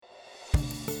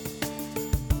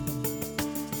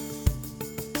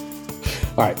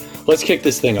All right, let's kick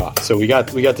this thing off. So we got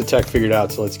the tech figured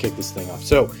out, so let's kick this thing off.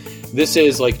 So this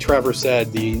is, like Trevor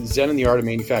said, the Zen and the Art of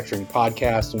Manufacturing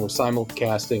podcast, and we're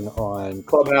simulcasting on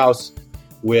Clubhouse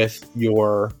with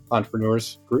your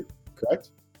entrepreneurs group, correct?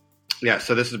 Yeah,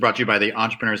 so this is brought to you by the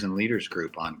Entrepreneurs and Leaders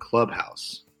Group on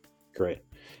Clubhouse. Great.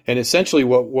 And essentially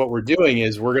what we're doing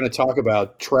is we're going to talk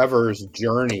about Trevor's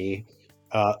journey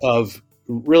of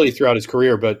really throughout his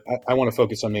career, but I want to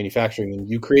focus on manufacturing. And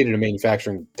you created a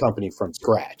manufacturing company from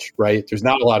scratch, right? There's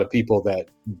not a lot of people that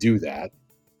do that,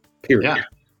 period. Yeah.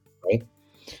 Right?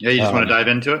 Yeah, you just want to dive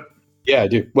into it? Yeah, I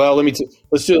do. Well,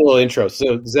 let's do a little intro.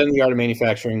 So Zen and the Art of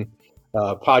Manufacturing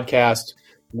podcast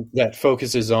that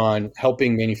focuses on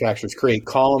helping manufacturers create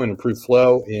calm and improve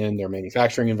flow in their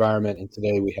manufacturing environment. And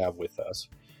today we have with us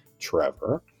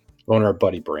Trevor, owner of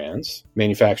Buddy Brands,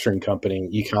 manufacturing company,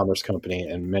 e-commerce company,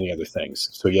 and many other things.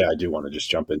 So yeah, I do want to just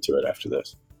jump into it after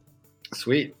this.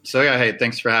 Sweet. So yeah, hey,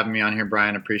 thanks for having me on here,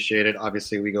 Brian. Appreciate it.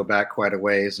 Obviously, we go back quite a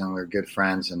ways and we're good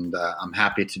friends, and I'm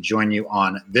happy to join you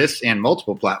on this and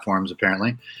multiple platforms,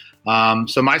 apparently.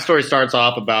 So my story starts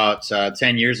off about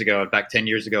 10 years ago, in fact, 10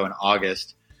 years ago in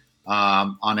August.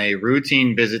 On a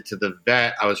routine visit to the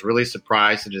vet, I was really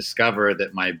surprised to discover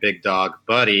that my big dog,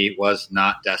 Buddy, was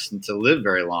not destined to live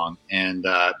very long. And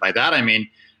by that, I mean,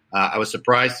 I was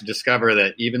surprised to discover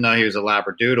that even though he was a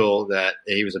Labradoodle, that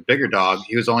he was a bigger dog,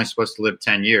 he was only supposed to live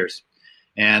 10 years.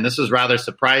 And this was rather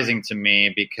surprising to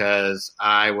me because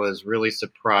I was really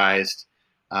surprised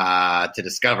to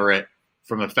discover it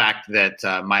from the fact that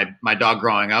my dog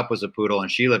growing up was a poodle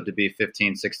and she lived to be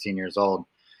 15, 16 years old.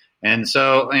 And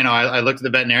so, I looked at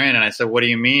the veterinarian and I said, what do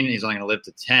you mean he's only going to live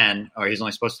to 10, or he's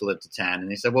only supposed to live to 10?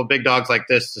 And he said, well, big dogs like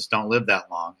this just don't live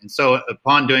that long. And so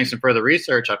upon doing some further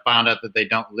research, I found out that they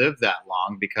don't live that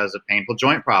long because of painful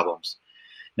joint problems.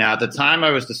 Now, at the time I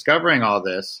was discovering all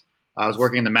this, I was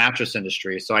working in the mattress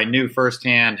industry. So I knew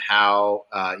firsthand how,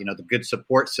 the good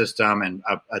support system and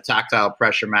a tactile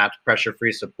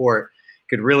pressure-free support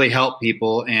could really help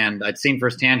people. And I'd seen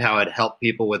firsthand how it helped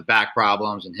people with back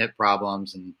problems and hip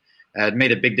problems, and had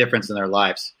made a big difference in their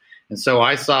lives. And so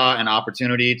I saw an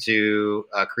opportunity to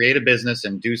create a business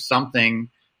and do something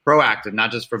proactive, not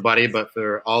just for Buddy, but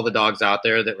for all the dogs out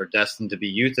there that were destined to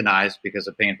be euthanized because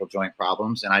of painful joint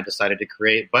problems. And I decided to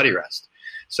create Buddy Rest.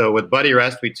 So with Buddy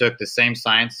Rest, we took the same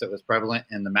science that was prevalent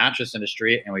in the mattress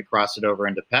industry and we crossed it over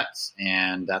into pets.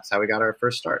 And that's how we got our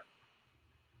first start.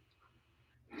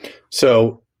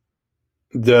 So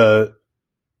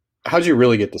how'd you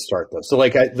really get to start though? So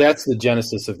that's the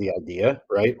genesis of the idea,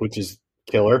 right? Which is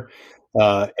killer.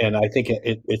 And I think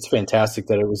it's fantastic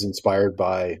that it was inspired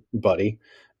by Buddy.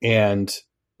 And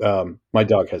my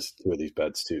dog has 2 of these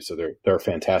beds too, so they're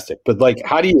fantastic. But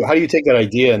how do you take that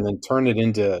idea and then turn it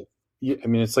into,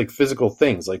 it's like physical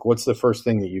things. Like what's the first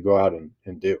thing that you go out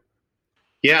and do?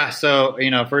 Yeah. So,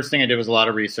 first thing I did was a lot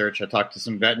of research. I talked to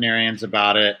some veterinarians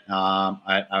about it.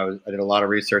 I did a lot of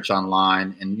research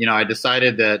online, and, I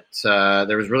decided that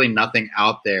there was really nothing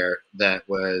out there that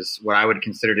was what I would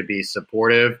consider to be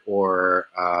supportive or,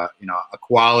 a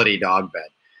quality dog bed.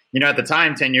 At the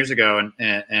time, 10 years ago,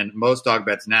 and most dog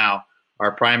beds now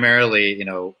are primarily,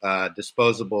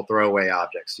 disposable throwaway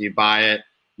objects. So you buy it,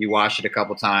 you wash it a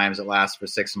couple times, it lasts for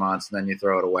 6 months, and then you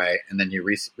throw it away, and then you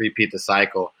repeat the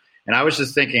cycle. And I was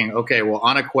just thinking, okay, well,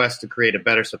 on a quest to create a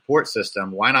better support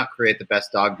system, why not create the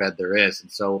best dog bed there is?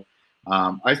 And so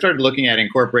I started looking at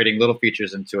incorporating little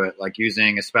features into it, like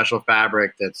using a special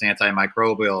fabric that's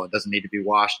antimicrobial. It doesn't need to be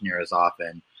washed near as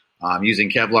often. Using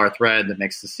Kevlar thread that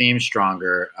makes the seam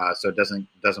stronger so it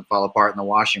doesn't fall apart in the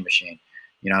washing machine.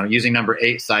 Using number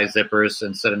 8 size zippers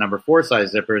instead of number 4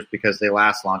 size zippers because they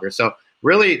last longer. So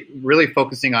really, really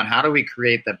focusing on how do we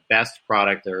create the best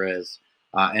product there is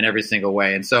in every single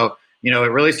way. And so, it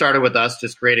really started with us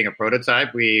just creating a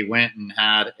prototype. We went and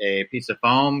had a piece of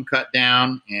foam cut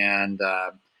down and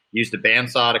used a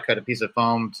bandsaw to cut a piece of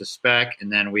foam to spec.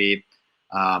 And then we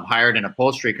hired an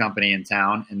upholstery company in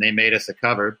town, and they made us a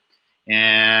cover.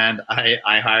 And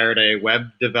I hired a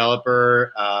web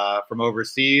developer from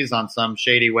overseas on some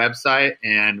shady website,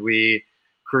 and we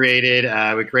created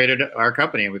our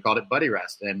company, and we called it Buddy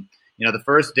Rest. And the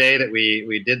first day that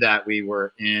we did that, we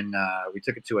were we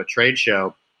took it to a trade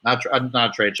show, not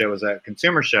a trade show, it was a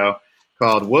consumer show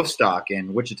called Wolfstock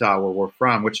in Wichita, where we're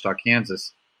from, Wichita,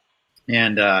 Kansas.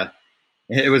 And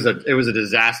it was a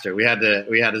disaster. We had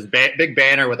this big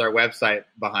banner with our website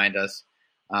behind us,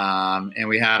 and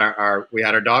we had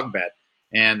our dog bed.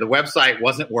 And the website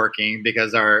wasn't working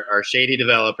because our shady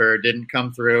developer didn't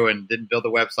come through and didn't build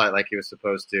the website like he was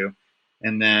supposed to.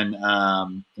 And then,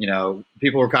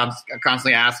 people were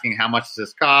constantly asking, how much does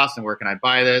this cost and where can I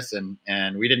buy this?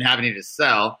 And we didn't have any to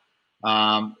sell.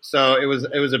 So it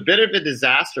was a bit of a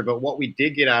disaster, but what we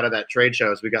did get out of that trade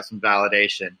show is we got some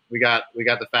validation. We got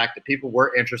the fact that people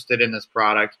were interested in this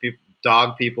product.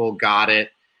 Dog people got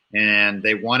it, and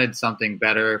they wanted something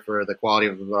better for the quality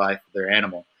of life of their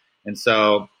animal. And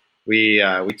so we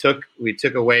took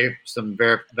away some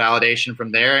validation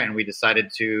from there, and we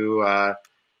decided to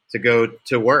go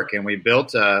to work, and we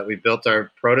built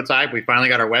our prototype. We finally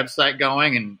got our website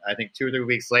going, and I think 2 or 3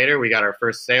 weeks later, we got our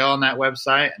first sale on that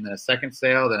website, and then a second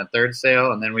sale, then a third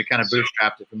sale, and then we kind of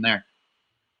bootstrapped it from there.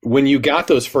 When you got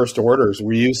those first orders,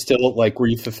 were you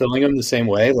fulfilling them the same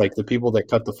way? Like the people that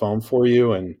cut the foam for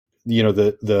you, and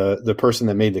the person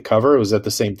that made the cover, was that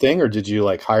the same thing, or did you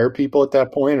like hire people at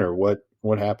that point, or what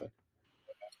happened?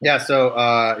 Yeah,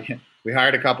 so we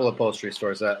hired a couple of upholstery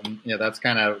stores. That's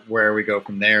kind of where we go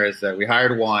from there. Is that we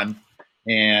hired one,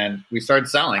 and we started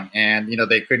selling, and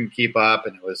they couldn't keep up,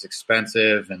 and it was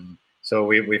expensive, and so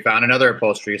we found another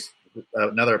upholstery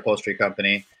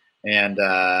company, and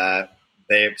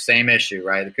they have same issue,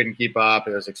 right? They couldn't keep up.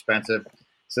 It was expensive.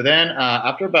 So then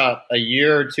after about a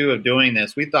year or two of doing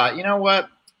this, we thought, you know what?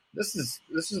 This is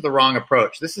the wrong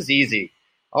approach. This is easy.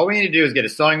 All we need to do is get a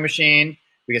sewing machine.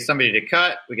 We get somebody to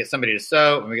cut, we get somebody to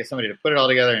sew, and we get somebody to put it all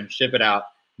together and ship it out.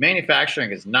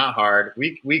 Manufacturing is not hard.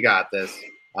 We got this.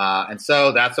 And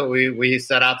so that's what we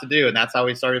set out to do. And that's how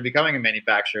we started becoming a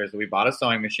manufacturer, is that we bought a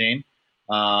sewing machine,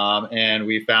 and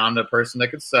we found a person that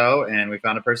could sew, and we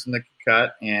found a person that could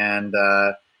cut, and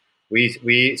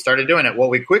we started doing it. What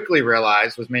we quickly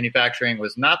realized was manufacturing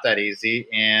was not that easy.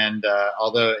 And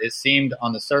although it seemed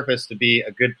on the surface to be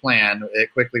a good plan,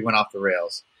 it quickly went off the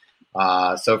rails.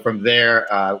 So from there,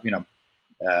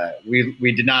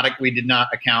 we did not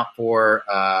account for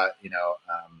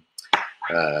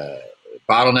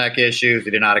bottleneck issues.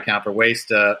 We did not account for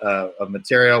waste of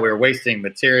material. We were wasting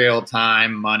material,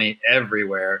 time, money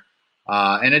everywhere,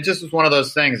 and it just was one of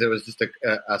those things. It was just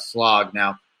a slog.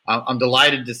 Now I'm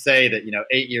delighted to say that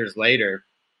 8 years later,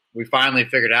 we finally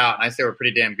figured out, and I say we're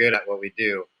pretty damn good at what we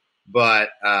do,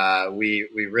 but we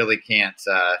really can't.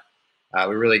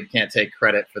 We really can't take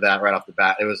credit for that right off the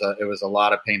bat. It was a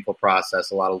lot of painful process,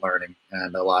 a lot of learning,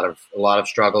 and a lot of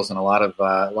struggles, and a lot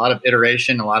of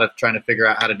iteration, a lot of trying to figure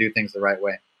out how to do things the right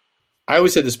way. I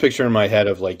always had this picture in my head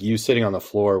of like you sitting on the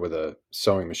floor with a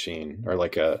sewing machine, or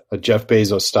like a Jeff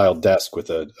Bezos style desk with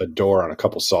a door on a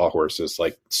couple sawhorses,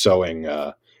 like sewing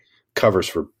covers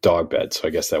for dog beds. So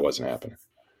I guess that wasn't happening.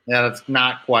 Yeah, that's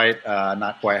not quite how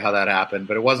that happened,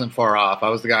 but it wasn't far off. I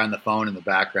was the guy on the phone in the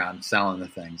background selling the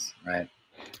things, right?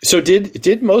 So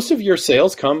did most of your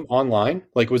sales come online?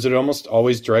 Like, was it almost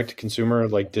always direct to consumer,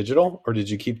 like digital, or did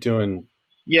you keep doing?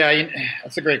 Yeah,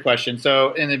 that's a great question.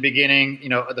 So in the beginning,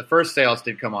 the first sales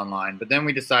did come online, but then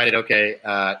we decided, okay,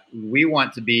 we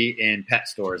want to be in pet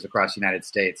stores across the United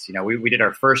States. We did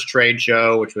our first trade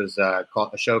show, which was a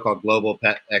show called Global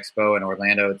Pet Expo in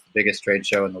Orlando. It's the biggest trade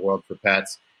show in the world for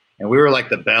pets. And we were like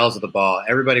the bells of the ball.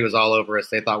 Everybody was all over us.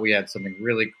 They thought we had something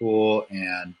really cool.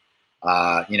 And,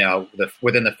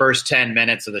 within the first 10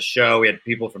 minutes of the show, we had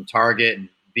people from Target and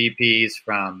VPs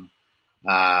from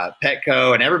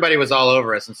Petco, and everybody was all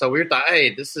over us. And so we thought,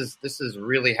 hey, this is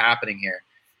really happening here.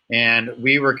 And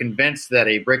we were convinced that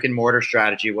a brick and mortar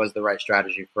strategy was the right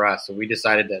strategy for us. So we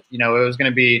decided that, it was going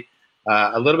to be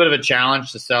a little bit of a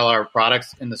challenge to sell our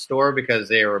products in the store because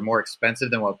they were more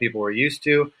expensive than what people were used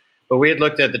to. But we had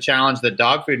looked at the challenge that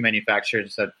dog food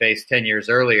manufacturers had faced 10 years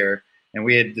earlier, and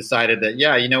we had decided that,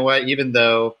 yeah, you know what, even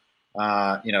though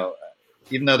they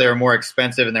were more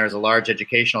expensive and there was a large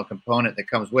educational component that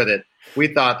comes with it, we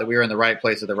thought that we were in the right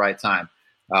place at the right time.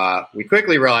 We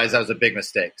quickly realized that was a big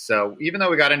mistake. So even though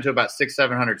we got into about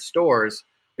 600-700 stores,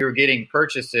 we were getting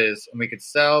purchases, and we could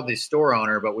sell the store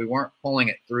owner, but we weren't pulling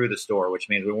it through the store, which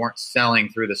means we weren't selling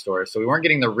through the store. So we weren't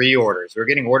getting the reorders. We were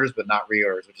getting orders, but not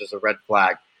reorders, which is a red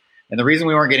flag. And the reason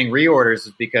we weren't getting reorders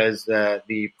is because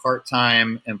the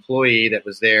part-time employee that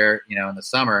was there, in the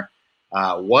summer,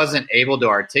 wasn't able to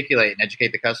articulate and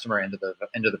educate the customer into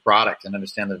the product and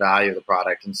understand the value of the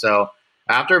product. And so,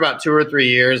 after about 2 or 3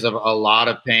 years of a lot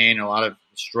of pain, a lot of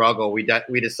struggle, we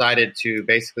decided to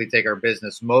basically take our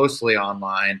business mostly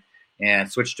online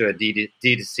and switch to a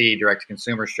D2C,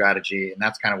 direct-to-consumer strategy, and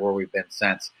that's kind of where we've been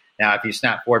since. Now, if you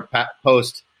snap forward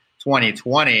post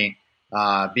 2020.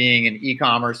 Being in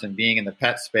e-commerce and being in the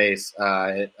pet space,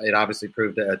 it obviously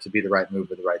proved to be the right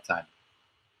move at the right time.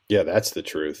 Yeah, that's the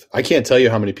truth. I can't tell you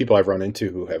how many people I've run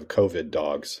into who have COVID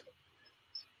dogs.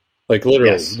 Like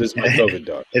literally, Yes. This is my COVID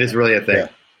dog. It is really a thing.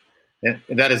 Yeah.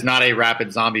 That is not a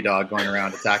rabid zombie dog going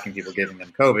around attacking people, giving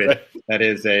them COVID. Right. That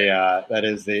is a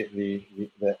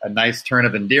nice turn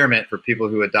of endearment for people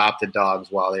who adopted dogs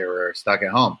while they were stuck at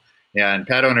home. Yeah, and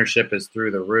pet ownership is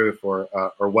through the roof, or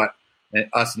what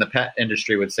us in the pet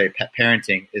industry would say pet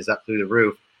parenting is up through the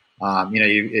roof.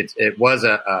 It was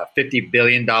a $50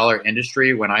 billion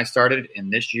industry when I started, and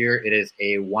this year it is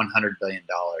a $100 billion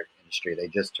industry. They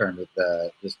just turned with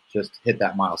the just hit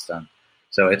that milestone,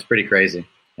 so it's pretty crazy.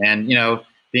 And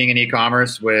being in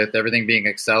e-commerce with everything being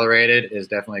accelerated is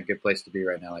definitely a good place to be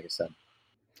right now. Like I said.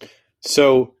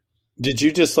 So, did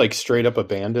you just like straight up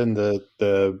abandon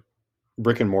the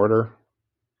brick and mortar,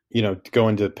 to go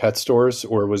into pet stores,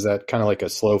 or was that kind of like a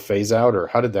slow phase out, or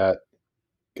how did that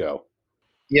go?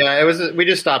 Yeah, it was. We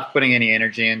just stopped putting any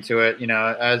energy into it.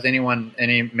 As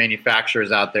any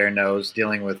manufacturers out there knows,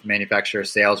 dealing with manufacturer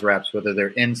sales reps, whether they're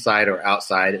inside or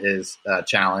outside, is a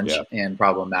challenge Yeah. and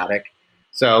problematic.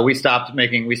 So we stopped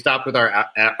with our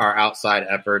outside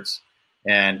efforts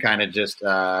and kind of just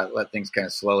let things kind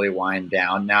of slowly wind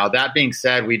down. Now that being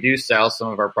said, we do sell some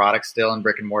of our products still in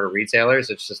brick and mortar retailers.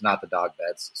 It's just not the dog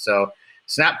beds. So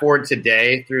snap forward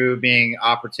today through being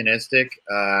opportunistic.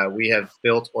 We have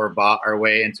built or bought our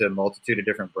way into a multitude of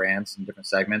different brands and different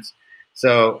segments.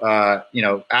 So,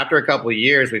 after a couple of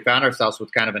years, we found ourselves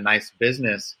with kind of a nice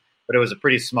business, but it was a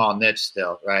pretty small niche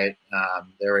still, right?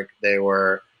 They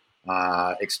were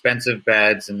expensive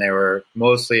beds, and they were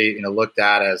mostly, looked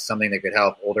at as something that could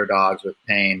help older dogs with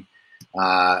pain.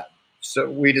 So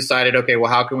we decided, okay,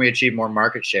 well, how can we achieve more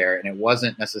market share? And it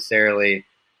wasn't necessarily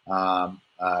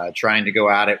trying to go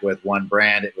at it with one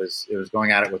brand. It was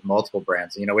going at it with multiple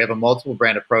brands. We have a multiple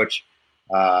brand approach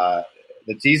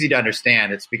that's easy to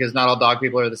understand. It's because not all dog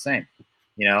people are the same.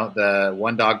 The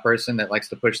one dog person that likes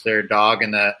to push their dog in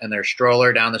their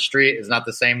stroller down the street is not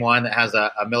the same one that has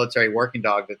a military working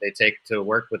dog that they take to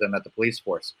work with them at the police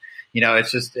force.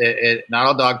 It's just not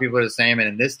all dog people are the same. And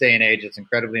in this day and age, it's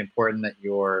incredibly important that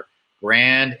your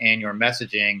brand and your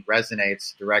messaging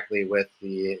resonates directly with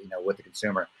the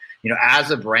consumer.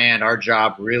 As a brand, our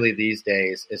job really these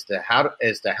days is to help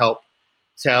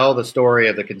tell the story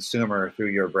of the consumer through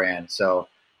your brand. So,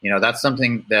 that's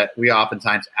something that we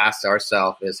oftentimes ask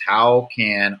ourselves is how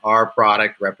can our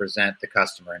product represent the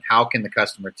customer, and how can the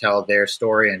customer tell their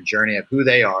story and journey of who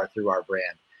they are through our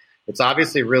brand? It's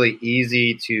obviously really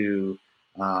easy to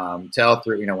tell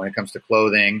through, when it comes to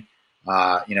clothing.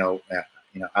 I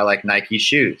like Nike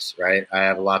shoes, right? I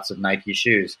have lots of Nike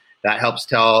shoes. That helps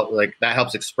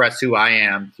express who I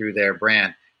am through their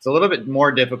brand. It's a little bit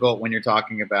more difficult when you're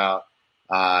talking about,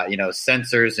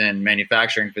 sensors in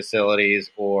manufacturing facilities,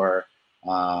 or,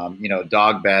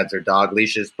 dog beds or dog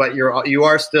leashes, but you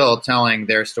are still telling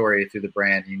their story through the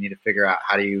brand. You need to figure out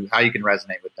how you can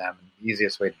resonate with them. And the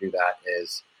easiest way to do that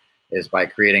is by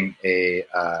creating a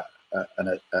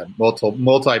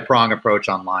multi-prong approach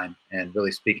online, and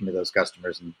really speaking to those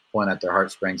customers and pulling at their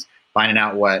heartstrings, finding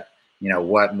out what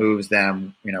moves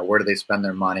them, where do they spend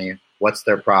their money, what's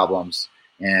their problems,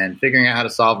 and figuring out how to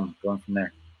solve them, going from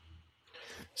there.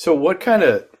 So what kind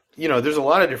of, there's a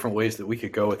lot of different ways that we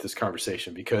could go with this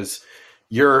conversation, because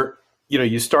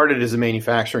you started as a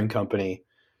manufacturing company,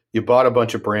 you bought a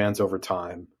bunch of brands over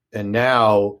time, and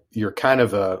now you're kind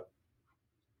of a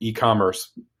e-commerce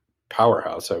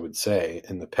powerhouse, I would say,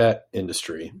 in the pet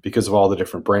industry because of all the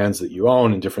different brands that you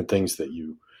own and different things that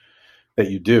you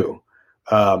do.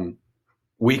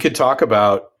 We could talk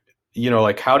about,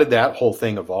 how did that whole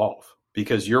thing evolve?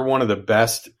 Because you're one of the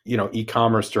best,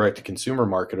 e-commerce direct-to-consumer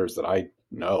marketers that I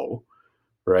know,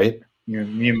 right?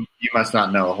 You must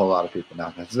not know a whole lot of people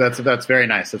now. That's very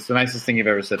nice. That's the nicest thing you've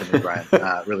ever said to me, Brian.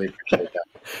 Really appreciate that.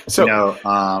 So,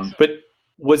 but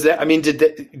was that? I mean,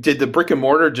 did the brick and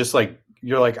mortar just like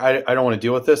you're like I don't want to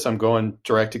deal with this. I'm going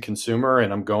direct-to-consumer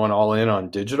and I'm going all in on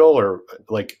digital, or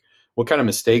like what kind of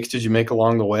mistakes did you make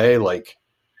along the way? Like,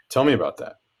 tell me about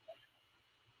that.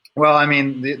 Well, I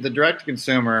mean, the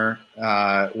direct-to-consumer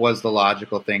was the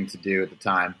logical thing to do at the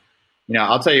time.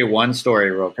 I'll tell you one story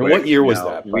real quick. And what year was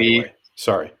that, by the way?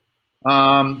 Sorry.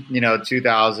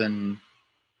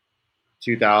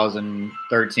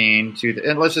 2013.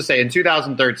 And let's just say in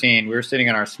 2013, we were sitting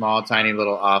in our small, tiny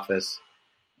little office,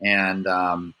 and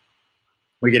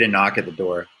we get a knock at the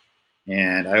door.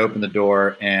 And I open the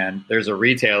door, and there's a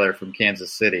retailer from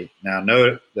Kansas City. Now,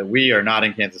 note that we are not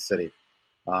in Kansas City.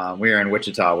 We are in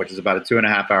Wichita, which is about a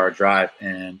 2.5-hour drive.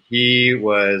 And he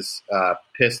was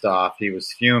pissed off. He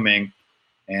was fuming.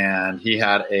 And he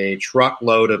had a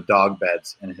truckload of dog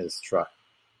beds in his truck.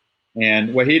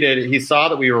 And what he did, he saw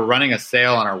that we were running a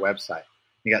sale on our website.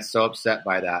 He got so upset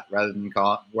by that. Rather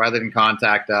than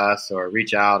contact us or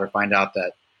reach out or find out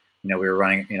that, we were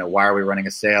running, why are we running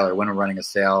a sale, or when we're running a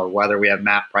sale, or whether we have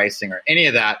MAP pricing or any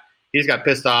of that, he just got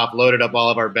pissed off, loaded up all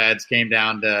of our beds, came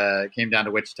down to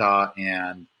Wichita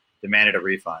and demanded a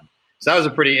refund. So that was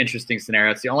a pretty interesting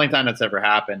scenario. It's the only time that's ever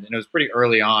happened, and it was pretty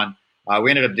early on. We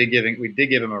ended up did give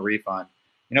him a refund,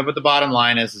 but the bottom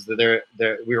line is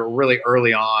that we were really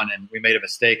early on, and we made a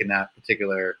mistake in that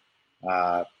particular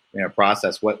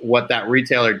process. What that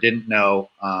retailer didn't know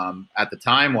at the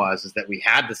time is that we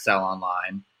had to sell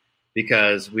online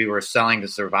because we were selling to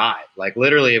survive. Like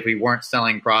literally, if we weren't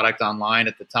selling product online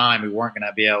at the time, we weren't going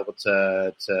to be able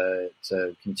to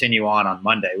continue on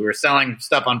Monday. We were selling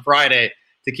stuff on Friday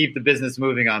to keep the business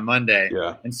moving on Monday.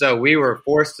 Yeah. And so we were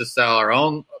forced to sell our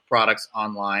own products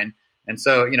online. And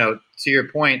so, to your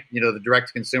point, the direct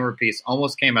to consumer piece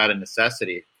almost came out of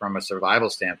necessity from a survival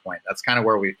standpoint. That's kind of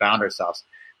where we found ourselves.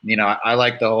 I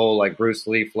like the whole like Bruce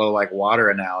Lee flow like water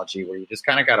analogy, where you just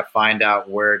kind of got to find out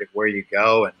where you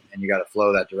go and you got to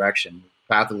flow that direction,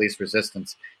 path of least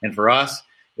resistance. And for us,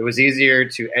 it was easier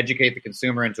to educate the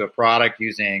consumer into a product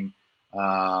using,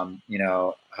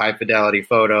 high fidelity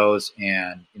photos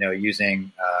and,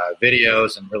 using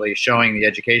videos and really showing the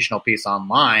educational piece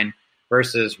online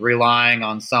versus relying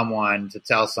on someone to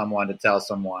tell someone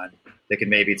that could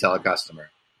maybe tell a customer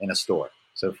in a store.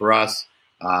 So for us,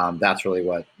 that's really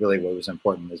what was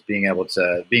important, is being able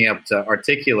to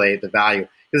articulate the value,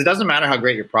 because it doesn't matter how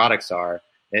great your products are.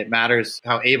 It matters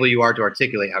how able you are to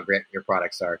articulate how great your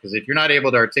products are. Because if you're not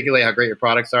able to articulate how great your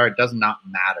products are, it does not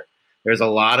matter. There's a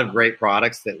lot of great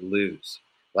products that lose.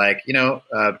 Like,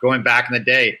 going back in the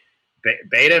day,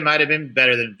 Beta might have been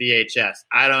better than VHS.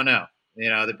 I don't know.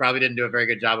 They probably didn't do a very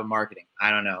good job of marketing.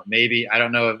 I don't know. Maybe, I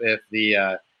don't know if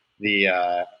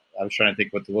I was trying to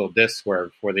think what the little discs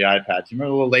were for the iPads. You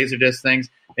remember the little Laserdisc things?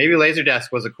 Maybe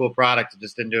Laserdisc was a cool product. It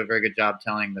just didn't do a very good job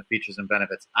telling the features and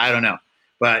benefits. I don't know.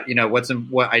 But,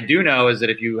 what I do know is that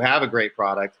if you have a great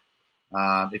product,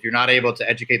 if you're not able to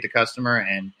educate the customer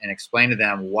and explain to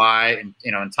them why,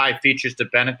 and tie features to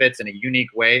benefits in a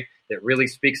unique way that really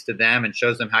speaks to them and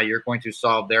shows them how you're going to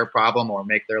solve their problem or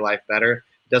make their life better,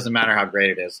 it doesn't matter how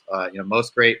great it is.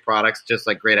 Most great products, just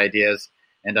like great ideas,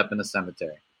 end up in the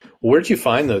cemetery. Where did you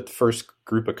find the first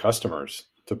group of customers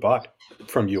to buy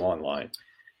from you online?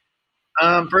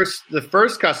 The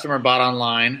first customer bought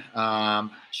online.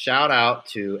 Shout out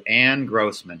to Ann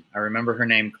Grossman. I remember her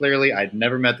name clearly. I'd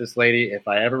never met this lady. If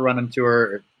I ever run into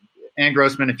her, Ann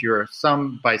Grossman, if you're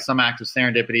by some act of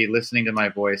serendipity listening to my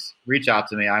voice, reach out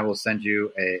to me. I will send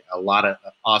you a lot of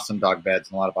awesome dog beds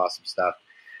and a lot of awesome stuff.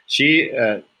 She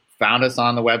found us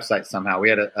on the website somehow. We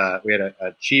had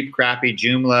a cheap, crappy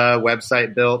Joomla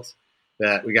website built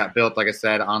that we got built, like I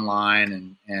said,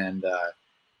 online, and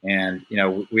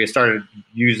we started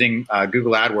using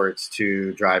Google AdWords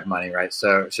to drive money, right?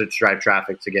 So to drive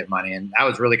traffic to get money, and that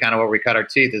was really kind of where we cut our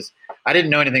teeth. Is I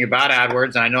didn't know anything about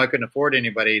AdWords, and I know I couldn't afford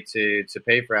anybody to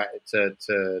pay for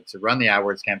to run the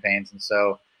AdWords campaigns, and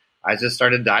so I just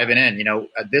started diving in.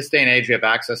 At this day and age, we have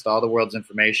access to all the world's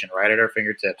information right at our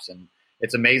fingertips, and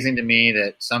it's amazing to me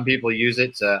that some people use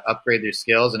it to upgrade their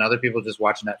skills and other people just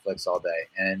watch Netflix all day.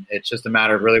 And it's just a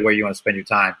matter of really where you want to spend your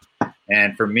time.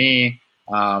 And for me,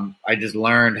 I just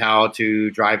learned how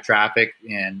to drive traffic,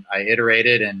 and I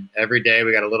iterated, and every day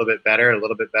we got a little bit better, a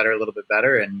little bit better, a little bit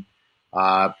better. And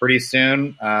pretty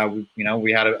soon,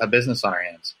 we had a business on our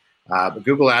hands. But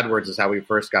Google AdWords is how we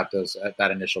first got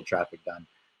that initial traffic done.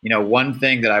 One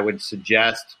thing that I would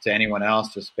suggest to anyone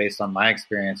else, just based on my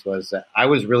experience, was that I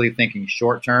was really thinking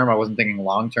short term. I wasn't thinking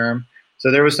long term. So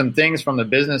there were some things from the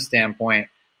business standpoint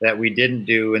that we didn't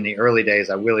do in the early days.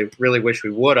 I really, really wish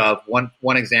we would have.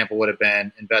 One example would have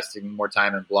been investing more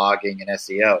time in blogging and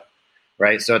SEO,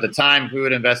 right? So at the time, if we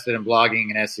would have invested in blogging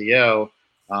and SEO,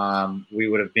 we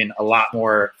would have been a lot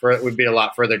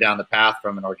further down the path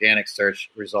from an organic search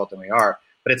result than we are.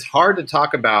 But it's hard to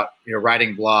talk about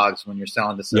writing blogs when you're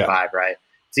selling to survive, right?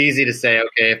 It's easy to say,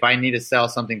 okay, if I need to sell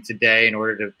something today in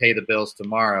order to pay the bills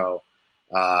tomorrow,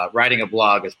 writing a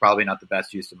blog is probably not the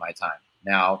best use of my time.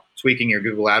 Now, tweaking your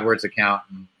Google AdWords account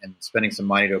and spending some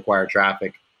money to acquire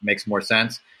traffic makes more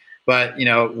sense. But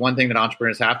one thing that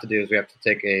entrepreneurs have to do is we have to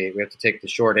take the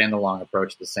short and the long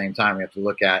approach at the same time. We have to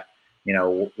look at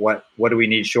what do we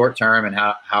need short term, and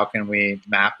how can we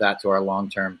map that to our long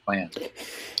term plan.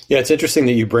 Yeah, it's interesting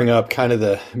that you bring up kind of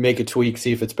the make a tweak,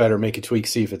 see if it's better, make a tweak,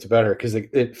 see if it's better, because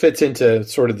it fits into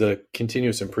sort of the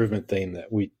continuous improvement thing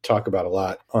that we talk about a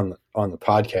lot on the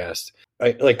podcast.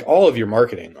 Like all of your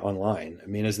marketing online, I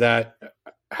mean, is that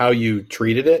how you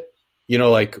treated it?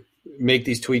 Like make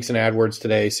these tweaks in AdWords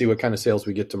today, see what kind of sales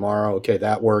we get tomorrow. Okay,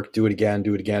 that worked. Do it again,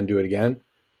 do it again, do it again.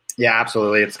 Yeah,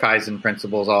 absolutely. It's Kaizen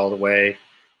principles all the way.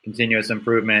 Continuous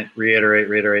improvement,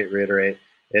 reiterate.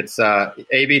 It's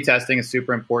A/B testing is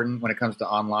super important when it comes to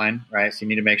online, right? So you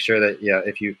need to make sure that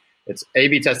it's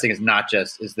A/B testing is not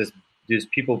just does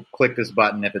people click this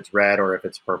button if it's red or if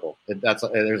it's purple?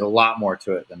 There's a lot more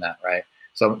to it than that, right?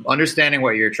 So understanding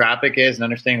what your traffic is and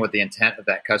understanding what the intent of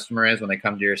that customer is when they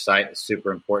come to your site is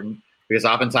super important, because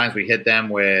oftentimes we hit them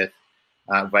with,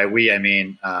 by we I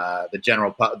mean the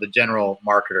general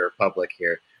marketer public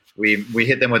here. We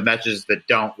hit them with messages that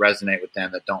don't resonate with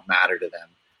them, that don't matter to them.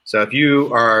 So if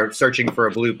you are searching for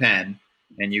a blue pen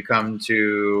and you come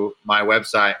to my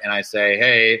website and I say,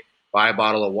 hey, buy a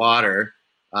bottle of water,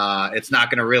 it's not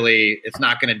going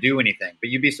to do anything. But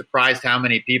you'd be surprised how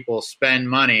many people spend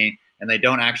money and they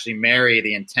don't actually marry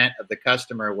the intent of the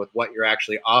customer with what your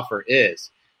actually offer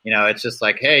is. It's just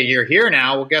like, hey, you're here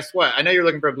now. Well, guess what? I know you're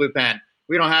looking for a blue pen.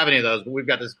 We don't have any of those, but we've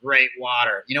got this great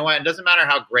water. You know what? It doesn't matter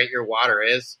how great your water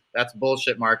is. That's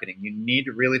bullshit marketing. You need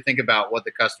to really think about what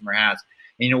the customer has.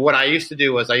 And what I used to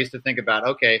do was I used to think about,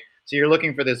 okay, so you're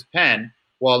looking for this pen.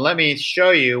 Well, let me show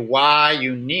you why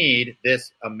you need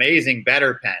this amazing,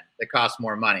 better pen that costs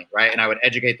more money, right? And I would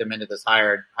educate them into this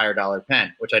higher dollar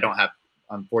pen, which I don't have.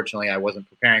 Unfortunately, I wasn't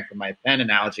preparing for my pen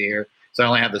analogy here, so I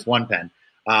only have this one pen.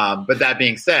 But that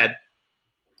being said,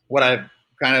 what I've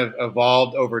kind of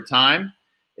evolved over time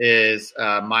is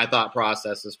my thought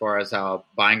process as far as how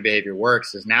buying behavior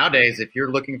works is nowadays, if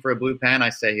you're looking for a blue pen,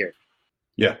 I say here.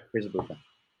 Yeah. Here's a blue pen.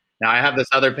 Now, I have this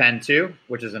other pen too,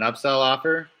 which is an upsell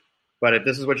offer. But if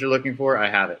this is what you're looking for, I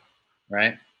have it,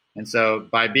 right? And so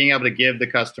by being able to give the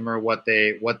customer what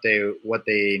they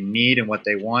need and what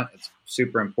they want, it's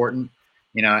super important.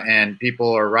 And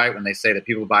people are right when they say that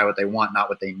people buy what they want, not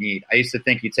what they need. I used to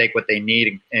think you take what they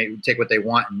need and take what they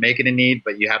want and make it a need,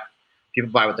 but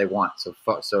people buy what they want.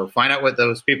 So find out what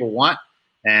those people want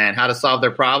and how to solve their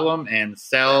problem and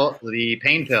sell the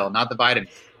pain pill, not the vitamin.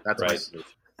 That's right. My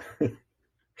solution.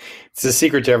 It's the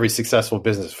secret to every successful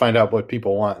business. Find out what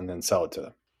people want and then sell it to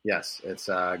them. Yes, it's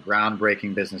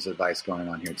groundbreaking business advice going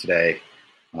on here today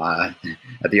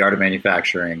at the Art of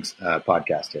Manufacturing's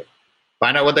podcast here.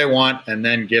 Find out what they want and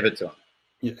then give it to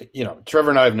them.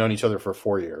 Trevor and I have known each other for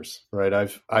 4 years,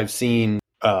 right? I've seen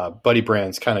Buddy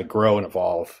Brands kind of grow and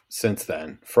evolve since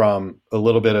then, from a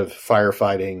little bit of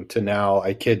firefighting to now.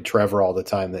 I kid Trevor all the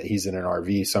time that he's in an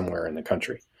RV somewhere in the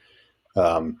country.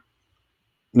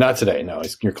 Not today. No,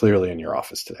 you're clearly in your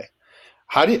office today.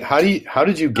 How did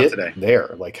you get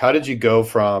there? Like, how did you go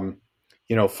from,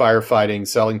 firefighting,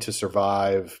 selling to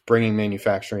survive, bringing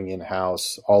manufacturing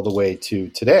in-house, all the way to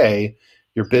today,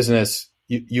 your business,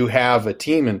 you have a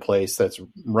team in place that's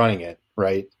running it,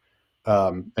 right?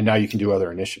 And now you can do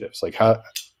other initiatives. Like,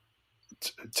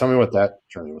 tell me what that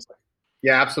journey was like.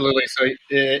 Yeah, absolutely. So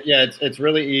it's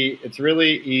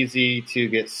really easy to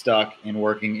get stuck in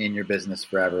working in your business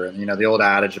forever. And the old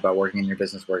adage about working in your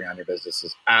business, working on your business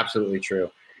is absolutely true.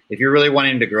 If you're really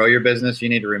wanting to grow your business, you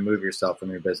need to remove yourself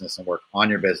from your business and work on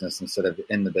your business instead of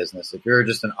in the business. If you're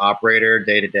just an operator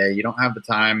day to day, you don't have the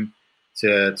time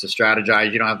to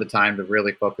strategize. You don't have the time to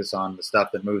really focus on the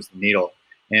stuff that moves the needle.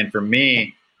 And for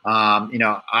me, I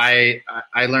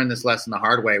learned this lesson the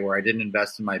hard way, where I didn't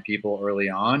invest in my people early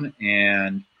on,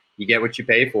 and you get what you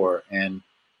pay for. And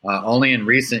only in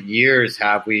recent years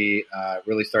have we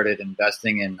really started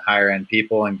investing in higher end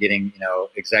people and getting,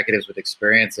 executives with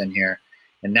experience in here.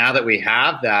 And now that we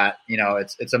have that,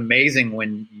 it's amazing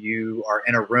when you are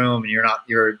in a room and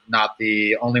you're not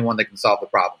the only one that can solve the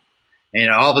problem. And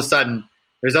all of a sudden,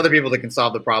 there's other people that can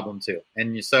solve the problem too.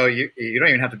 And so you don't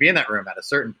even have to be in that room at a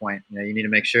certain point. You need to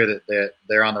make sure that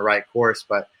they're on the right course.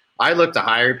 But I look to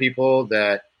hire people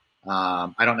that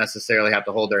I don't necessarily have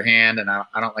to hold their hand, and I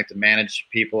don't like to manage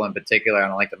people in particular. I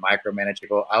don't like to micromanage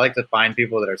people. I like to find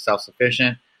people that are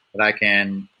self-sufficient, that I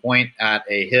can point at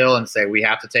a hill and say, we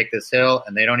have to take this hill.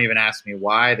 And they don't even ask me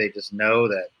why. They just know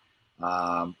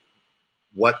that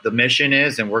what the mission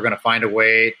is, and we're going to find a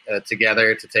way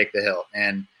together to take the hill.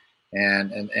 And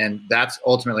that's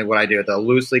ultimately what I do. The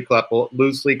loosely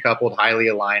coupled, highly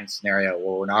aligned scenario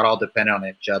where we're not all dependent on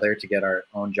each other to get our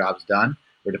own jobs done.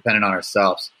 We're dependent on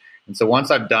ourselves. And so once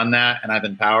I've done that and I've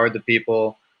empowered the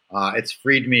people, it's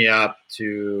freed me up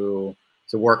to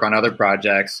work on other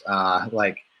projects,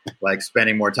 like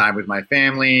spending more time with my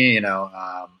family.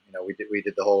 We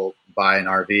did the whole buy an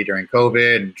RV during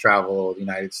COVID and travel the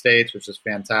United States, which was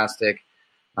fantastic.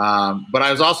 But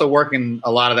I was also working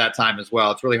a lot of that time as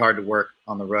well. It's really hard to work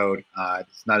on the road.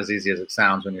 It's not as easy as it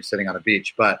sounds when you're sitting on a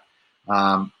beach, but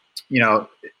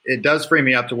it does free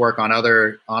me up to work on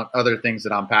other things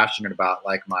that I'm passionate about,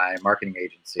 like my marketing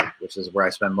agency, which is where I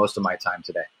spend most of my time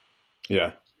today.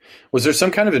 Yeah. Was there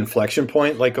some kind of inflection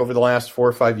point, like over the last 4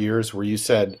 or 5 years, where you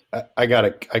said, I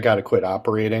gotta quit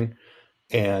operating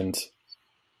and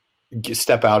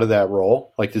step out of that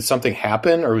role? Like, did something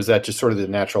happen, or was that just sort of the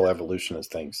natural evolution of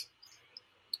things?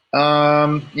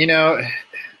 You know,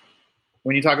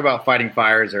 when you talk about fighting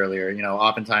fires earlier, you know,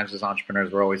 oftentimes as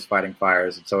entrepreneurs, we're always fighting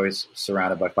fires. It's always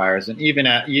surrounded by fires, and even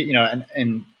at you know,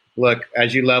 and look,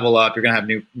 as you level up, you're going to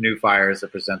have new fires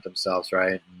that present themselves,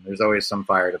 right? And there's always some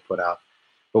fire to put out.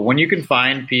 But when you can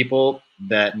find people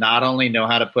that not only know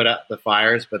how to put out the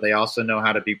fires, but they also know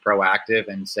how to be proactive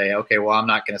and say, okay, well, I'm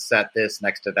not going to set this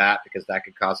next to that because that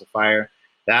could cause a fire.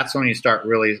 That's when you start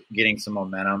really getting some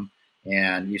momentum,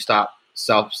 and you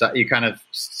kind of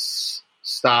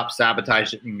stop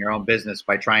sabotaging your own business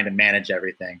by trying to manage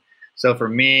everything. So for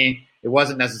me, it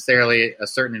wasn't necessarily a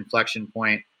certain inflection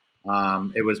point.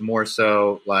 It was more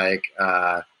so like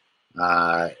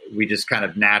we just kind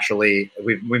of naturally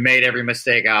we made every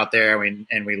mistake out there,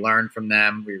 and we learned from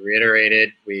them. We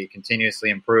reiterated, we continuously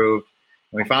improved,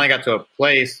 and we finally got to a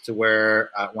place to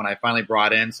where when I finally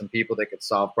brought in some people that could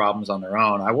solve problems on their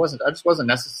own, I just wasn't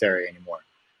necessary anymore.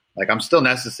 Like, I'm still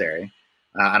necessary.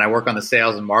 And I work on the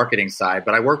sales and marketing side,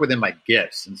 but I work within my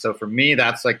gifts. And so for me,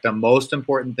 that's like the most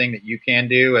important thing that you can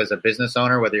do as a business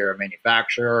owner, whether you're a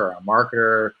manufacturer or a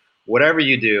marketer, whatever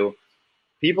you do.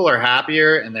 People are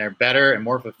happier and they're better and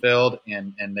more fulfilled,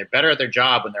 and they're better at their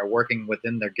job when they're working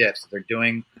within their gifts. They're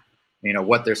doing, you know,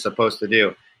 what they're supposed to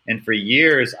do. And for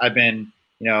years, I've been,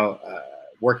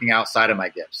 working outside of my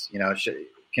gifts. You know,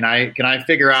 can I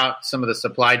figure out some of the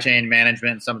supply chain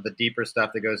management, some of the deeper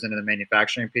stuff that goes into the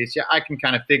manufacturing piece? Yeah, I can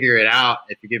kind of figure it out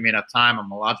if you give me enough time.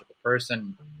 I'm a logical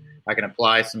person. I can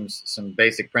apply some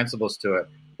basic principles to it.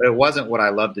 But it wasn't what I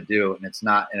love to do, and it's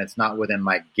not within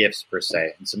my gifts per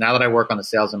se. And so now that I work on the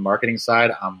sales and marketing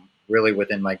side, I'm really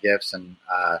within my gifts, and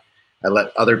I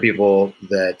let other people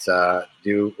that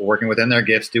do working within their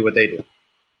gifts do what they do.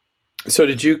 So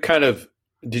did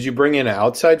you bring in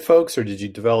outside folks, or did you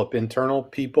develop internal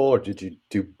people, or did you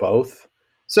do both?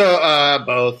 So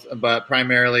both, but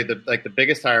primarily the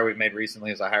biggest hire we've made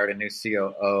recently is I hired a new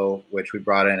COO, which we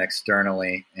brought in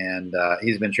externally, and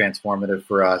he's been transformative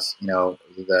for us. You know,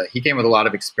 he came with a lot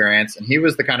of experience, and he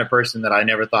was the kind of person that I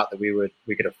never thought that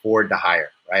we could afford to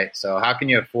hire. Right? So how can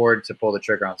you afford to pull the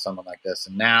trigger on someone like this?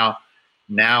 And now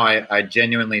I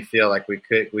genuinely feel like we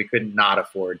could not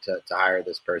afford to hire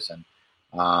this person.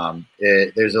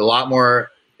 There's a lot more.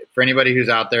 For anybody who's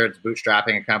out there, it's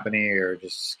bootstrapping a company or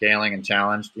just scaling and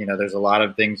challenged. You know, there's a lot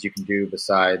of things you can do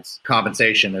besides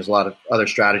compensation. There's a lot of other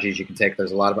strategies you can take.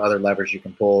 There's a lot of other levers you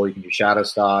can pull. You can do shadow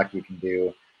stock. You can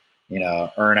do,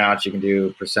 earnouts. You can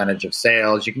do percentage of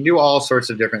sales. You can do all sorts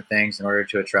of different things in order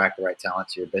to attract the right talent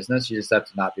to your business. You just have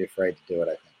to not be afraid to do it, I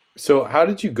think. So how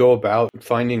did you go about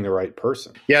finding the right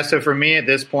person? Yeah, so for me at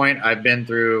this point, I've been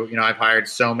through, I've hired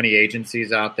so many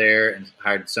agencies out there and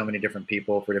hired so many different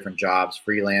people for different jobs,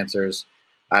 freelancers,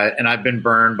 and I've been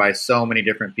burned by so many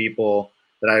different people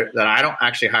that I don't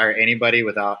actually hire anybody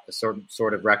without a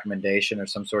sort of recommendation or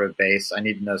some sort of base. I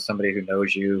need to know somebody who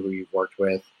knows you, who you've worked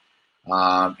with,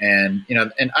 and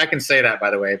I can say that,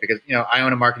 by the way, because I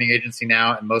own a marketing agency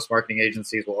now, and most marketing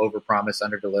agencies will overpromise,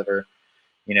 underdeliver.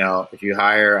 If you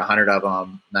hire 100 of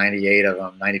them, 98 of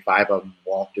them, 95 of them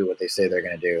won't do what they say they're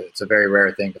going to do. It's a very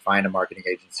rare thing to find a marketing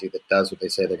agency that does what they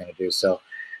say they're going to do. So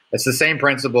it's the same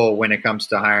principle when it comes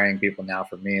to hiring people now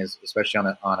for me, especially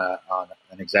on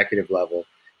an executive level,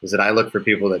 is that I look for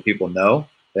people that people know,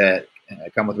 that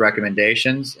come with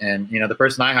recommendations. And, the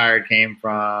person I hired came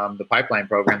from the pipeline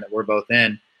program that we're both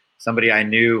in. Somebody I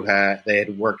knew they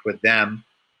had worked with them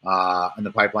in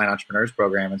the Pipeline Entrepreneurs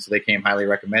Program, and so they came highly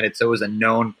recommended. So it was a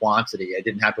known quantity. I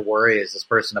didn't have to worry, is this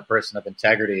person a person of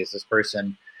integrity? Is this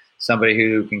person somebody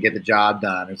who can get the job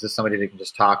done? Or is this somebody that can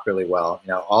just talk really well?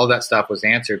 All of that stuff was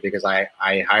answered because I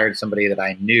hired somebody that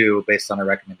I knew based on a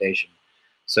recommendation.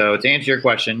 So to answer your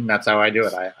question, that's how I do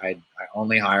it. I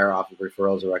only hire off of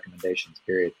referrals or recommendations,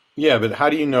 period. Yeah, but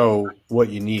how do you know what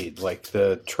you need, like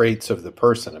the traits of the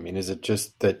person? I mean, is it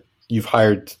just that you've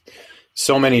hired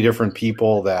so many different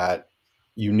people that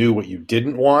you knew what you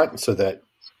didn't want, so that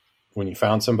when you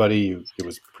found somebody, it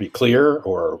was pretty clear?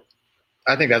 Or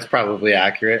I think that's probably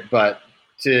accurate, but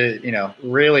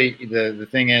really the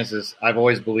thing is I've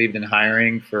always believed in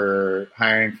hiring for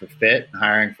fit,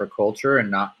 hiring for culture,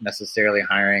 and not necessarily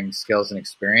hiring skills and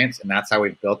experience. And that's how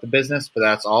we've built the business. But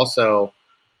that's also,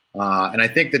 and I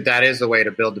think that is the way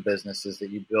to build the business, is that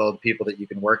you build people that you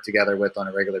can work together with on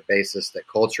a regular basis, that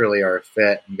culturally are a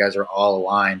fit, and you guys are all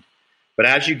aligned. But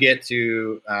as you get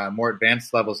to more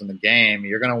advanced levels in the game,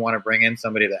 you're going to want to bring in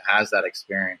somebody that has that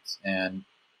experience.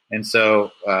 And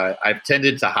so I've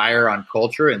tended to hire on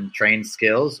culture and train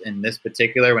skills. In this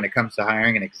particular, when it comes to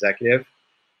hiring an executive,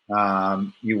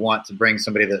 you want to bring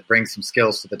somebody that brings some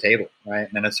skills to the table, right?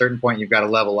 And at a certain point, you've got to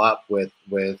level up with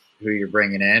who you're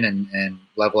bringing in and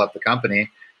level up the company.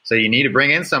 So you need to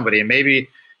bring in somebody, and maybe,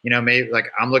 maybe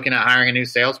like I'm looking at hiring a new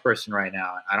salesperson right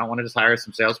now. I don't want to just hire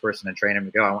some salesperson and train him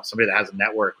to go. I want somebody that has a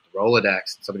network with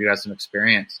Rolodex, somebody who has some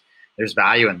experience. There's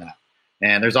value in that.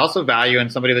 And there's also value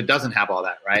in somebody that doesn't have all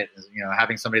that, right?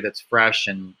 Having somebody that's fresh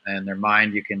and their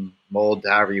mind you can mold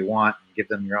however you want and give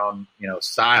them your own,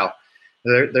 style.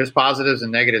 There's positives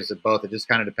and negatives of both. It just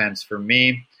kind of depends. For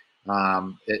me,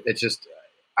 it's just,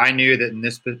 I knew that in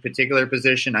this particular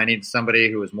position, I needed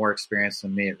somebody who was more experienced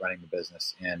than me at running the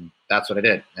business. And that's what I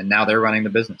did. And now they're running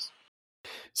the business.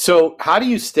 So how do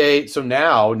you stay? So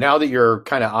now that you're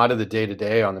kind of out of the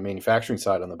day-to-day on the manufacturing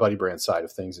side, on the Buddy brand side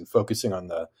of things, and focusing on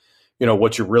the,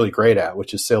 what you're really great at,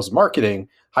 which is sales and marketing,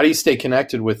 how do you stay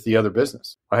connected with the other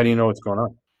business? How do you know what's going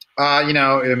on?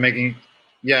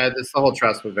 It's the whole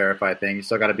trust but verify thing. You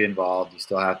still got to be involved. You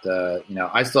still have to,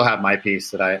 I still have my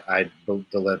piece that I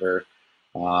deliver.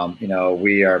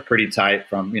 We are pretty tight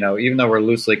from, even though we're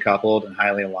loosely coupled and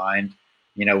highly aligned,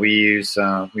 we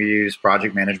use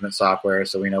project management software.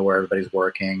 So we know where everybody's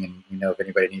working, and we know if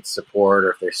anybody needs support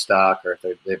or if they're stuck or if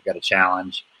they've got a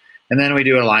challenge. And then we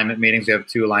do alignment meetings. We have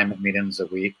 2 alignment meetings a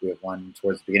week. We have one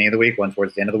towards the beginning of the week, one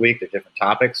towards the end of the week. They're different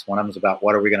topics. One of them is about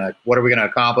what are we going to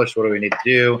accomplish? What do we need to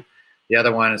do? The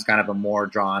other one is kind of a more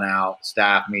drawn out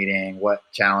staff meeting. What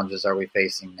challenges are we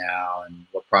facing now, and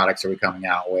what products are we coming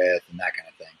out with, and that kind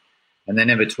of thing. And then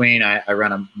in between, I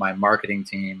run my marketing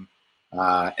team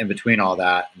in between all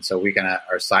that. And so we kind of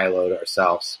are siloed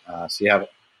ourselves. So you have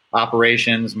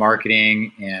operations,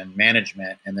 marketing, and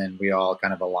management, and then we all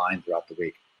kind of align throughout the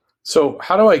week. So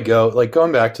how do I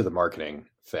going back to the marketing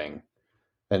thing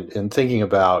and thinking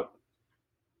about,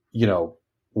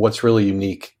 what's really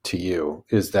unique to you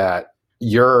is that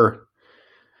you're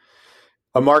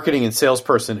a marketing and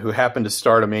salesperson who happened to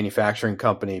start a manufacturing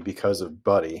company because of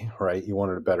Buddy, right? You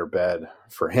wanted a better bed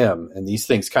for him. And these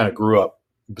things kind of grew up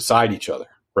beside each other,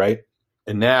 right?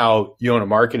 And now you own a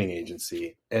marketing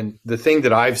agency. And the thing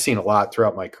that I've seen a lot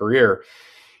throughout my career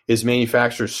is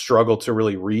manufacturers struggle to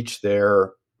really reach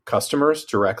their customers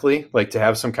directly, like to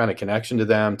have some kind of connection to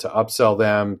them, to upsell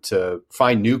them, to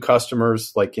find new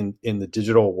customers, like in the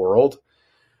digital world.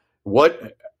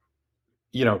 What,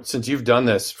 since you've done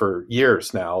this for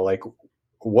years now, like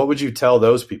what would you tell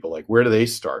those people? Like, where do they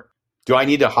start? Do I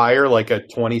need to hire like a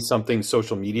 20-something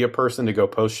social media person to go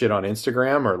post shit on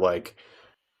Instagram, or like?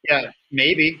 Yeah,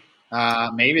 maybe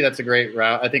that's a great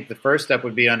route. I think the first step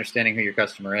would be understanding who your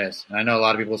customer is. And I know a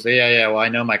lot of people say, well, I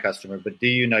know my customer, but do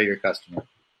you know your customer?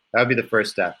 That would be the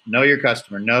first step. Know your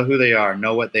customer, know who they are,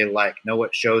 know what they like, know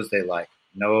what shows they like,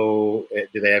 know,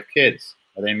 do they have kids?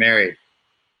 Are they married?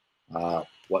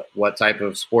 What type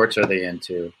of sports are they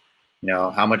into?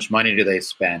 How much money do they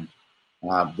spend?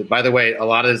 By the way, a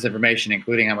lot of this information,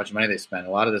 including how much money they spend,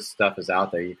 a lot of this stuff is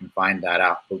out there. You can find that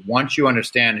out. But once you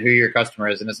understand who your customer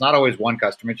is, and it's not always one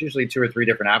customer, it's usually 2 or 3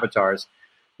 different avatars.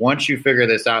 Once you figure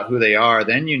this out, who they are,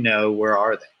 then where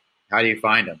are they? How do you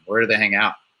find them? Where do they hang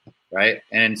out? Right?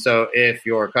 And so if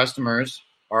your customers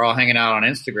are all hanging out on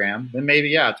Instagram, then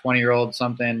maybe, a 20-year-old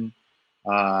something,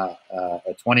 a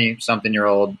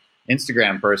 20-something-year-old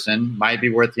Instagram person might be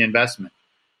worth the investment.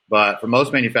 But for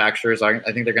most manufacturers, I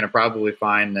think they're going to probably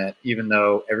find that even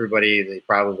though everybody they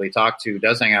probably talk to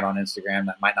does hang out on Instagram,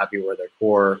 that might not be where their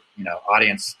core,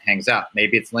 audience hangs out.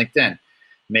 Maybe it's LinkedIn.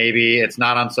 Maybe it's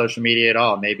not on social media at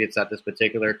all. Maybe it's at this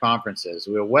particular conferences.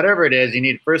 Whatever it is,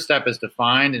 first step is to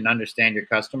find and understand your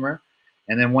customer.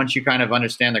 And then once you kind of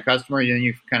understand the customer, then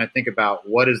you kind of think about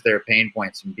what is their pain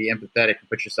points and be empathetic and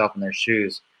put yourself in their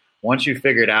shoes. Once you've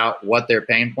figured out what their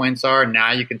pain points are,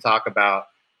 now you can talk about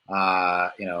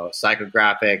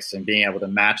psychographics and being able to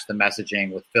match the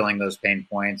messaging with filling those pain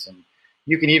points. And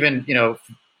you can even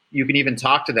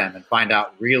talk to them and find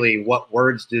out really what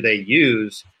words do they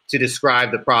use to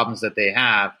describe the problems that they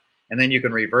have. And then you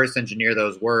can reverse engineer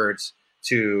those words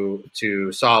to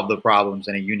solve the problems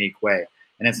in a unique way.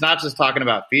 And it's not just talking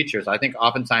about features. I think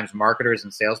oftentimes marketers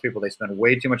and salespeople, they spend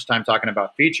way too much time talking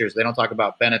about features. They don't talk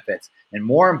about benefits. And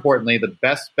more importantly, the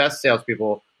best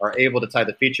salespeople are able to tie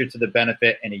the feature to the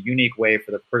benefit in a unique way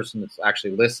for the person that's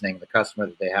actually listening, the customer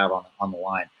that they have on the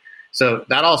line. So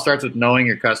that all starts with knowing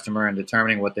your customer and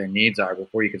determining what their needs are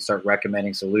before you can start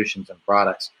recommending solutions and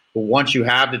products. But once you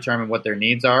have determined what their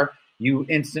needs are, you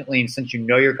instantly, since you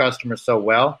know your customer so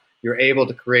well, you're able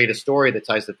to create a story that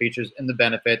ties the features and the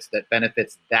benefits that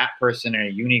benefits that person in a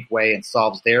unique way and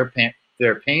solves their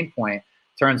pain point,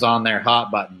 turns on their hot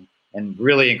button, and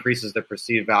really increases the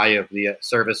perceived value of the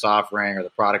service offering or the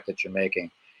product that you're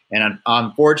making. And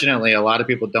unfortunately, a lot of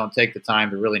people don't take the time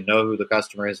to really know who the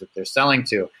customer is that they're selling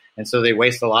to. And so they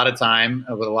waste a lot of time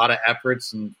with a lot of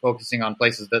efforts and focusing on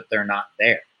places that they're not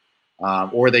there.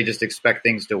 or they just expect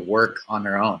things to work on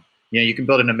their own. You can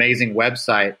build an amazing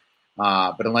website,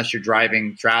 but unless you're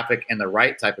driving traffic and the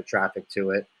right type of traffic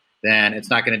to it, then it's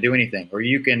not going to do anything. Or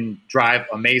you can drive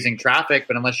amazing traffic,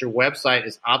 but unless your website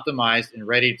is optimized and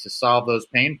ready to solve those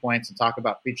pain points and talk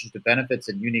about features to benefits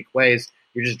in unique ways,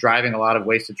 you're just driving a lot of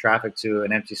wasted traffic to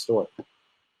an empty store.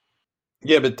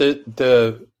 Yeah, but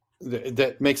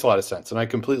that makes a lot of sense, and I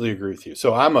completely agree with you.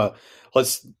 So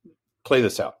let's play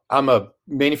this out. I'm a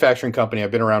manufacturing company.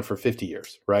 I've been around for 50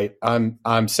 years, right?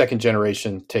 I'm second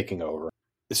generation taking over.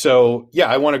 So yeah,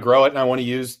 I want to grow it, and I want to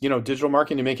use digital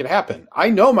marketing to make it happen. I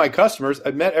know my customers.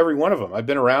 I've met every one of them. I've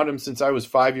been around them since I was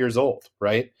 5 years old,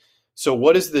 right? So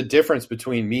what is the difference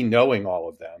between me knowing all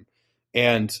of them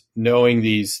and knowing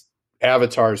these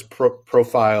avatars,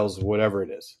 profiles, whatever it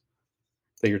is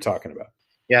that you're talking about?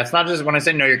 Yeah, it's not just when I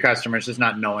say know your customers, just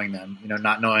not knowing them,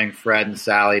 not knowing Fred and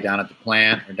Sally down at the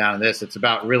plant or down at this. It's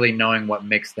about really knowing what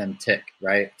makes them tick,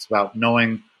 right? It's about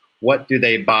knowing what do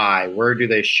they buy, where do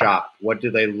they shop, what do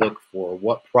they look for,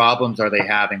 what problems are they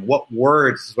having, what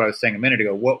words, this is what I was saying a minute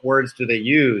ago, what words do they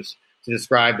use to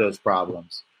describe those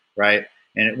problems, right?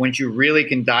 And once you really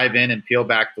can dive in and peel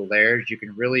back the layers, you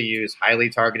can really use highly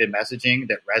targeted messaging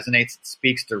that resonates and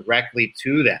speaks directly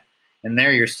to them. And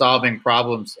there you're solving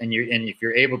problems, and if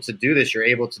you're able to do this, you're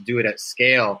able to do it at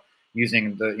scale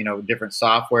using the different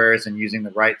softwares and using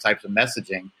the right types of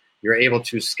messaging. You're able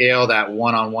to scale that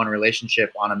one-on-one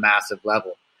relationship on a massive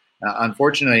level.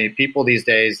 Unfortunately, people these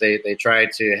days they try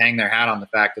to hang their hat on the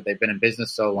fact that they've been in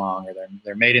business so long, or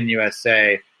they're made in the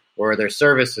USA, or their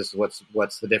service is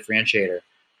what's the differentiator.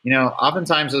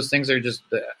 Oftentimes those things are just,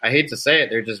 I hate to say it,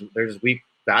 they're just weak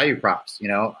value props.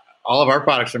 All of our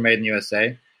products are made in the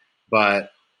USA.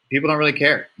 But people don't really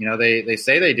care. They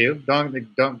say they do. Don't.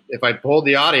 If I polled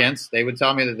the audience, they would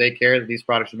tell me that they care that these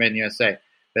products are made in the USA.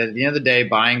 But at the end of the day,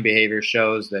 buying behavior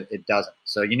shows that it doesn't.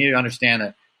 So you need to understand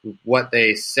that what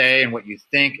they say and what you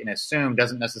think and assume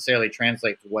doesn't necessarily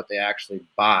translate to what they actually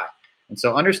buy. And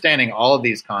so understanding all of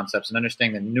these concepts and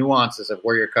understanding the nuances of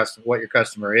what your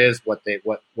customer is, what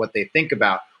they think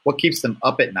about, what keeps them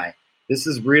up at night. This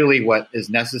is really what is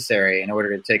necessary in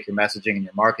order to take your messaging and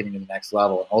your marketing to the next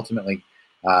level and ultimately,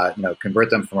 convert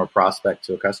them from a prospect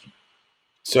to a customer.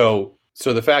 So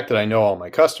the fact that I know all my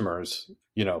customers,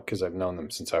 because I've known them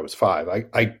since I was 5,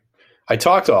 I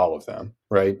talk to all of them,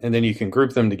 right? And then you can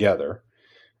group them together,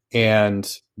 and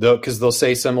because they'll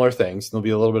say similar things, there'll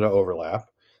be a little bit of overlap.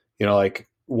 Like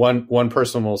one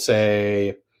person will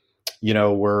say,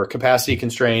 we're capacity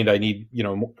constrained. I need,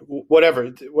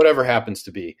 whatever happens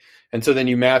to be. And so then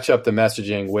you match up the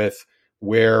messaging with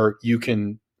where you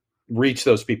can reach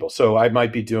those people. So I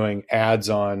might be doing ads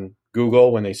on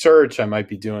Google when they search. I might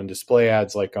be doing display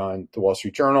ads like on the Wall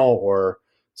Street Journal or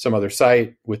some other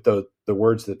site with the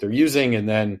words that they're using. And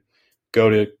then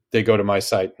they go to my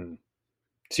site and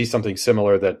see something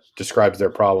similar that describes their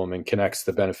problem and connects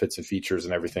the benefits and features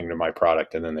and everything to my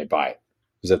product. And then they buy it.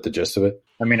 Is that the gist of it?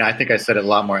 I mean, I think I said it a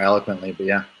lot more eloquently, but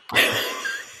yeah.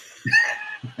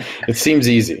 It seems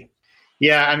easy.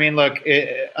 Yeah, I mean, look,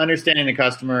 understanding the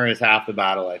customer is half the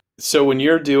battle. So when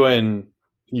you're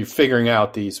figuring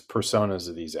out these personas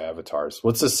of these avatars,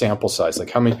 what's the sample size?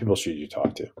 Like, how many people should you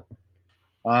talk to?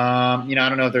 I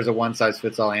don't know if there's a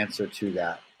one-size-fits-all answer to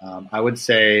that. I would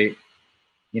say,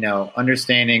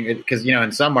 understanding it, because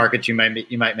in some markets you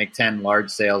might make 10 large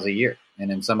sales a year,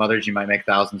 and in some others you might make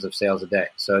thousands of sales a day.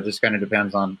 So it just kind of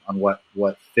depends on what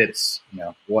fits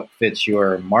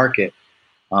your market.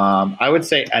 I would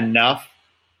say enough.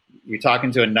 You're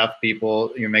talking to enough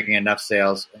people, you're making enough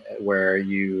sales where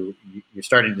you're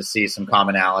starting to see some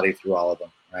commonality through all of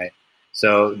them, right?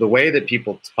 So the way that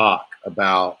people talk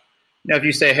about, if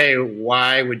you say, hey,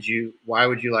 why would you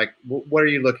like, what are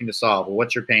you looking to solve? Or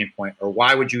what's your pain point? Or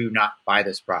why would you not buy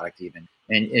this product even?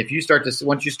 And once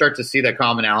you start to see that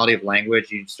commonality of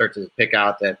language, you start to pick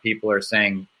out that people are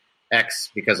saying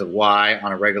X because of Y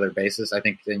on a regular basis. I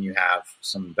think then you have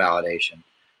some validation.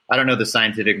 I don't know the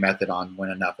scientific method on when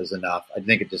enough is enough. I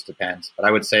think it just depends. But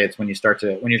I would say it's when you start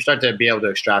to be able to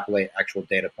extrapolate actual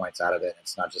data points out of it.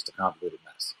 It's not just a convoluted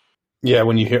mess. Yeah,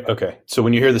 when you hear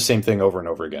the same thing over and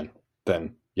over again,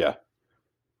 then yeah,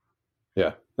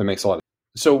 that makes a lot of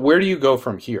sense. So where do you go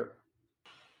from here?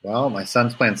 Well, my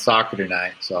son's playing soccer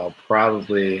tonight, so I'll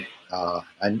probably,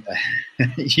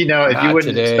 if you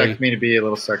wouldn't expect me to be a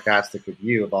little sarcastic with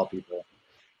you, of all people,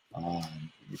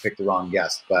 you picked the wrong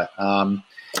guest. But,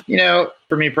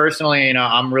 for me personally,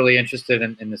 I'm really interested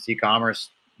in this e-commerce,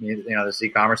 this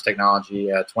e-commerce technology.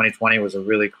 2020 was a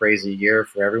really crazy year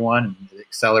for everyone. It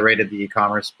accelerated the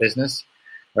e-commerce business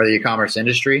or the e-commerce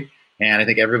industry. And I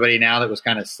think everybody now that was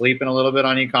kind of sleeping a little bit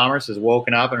on e-commerce has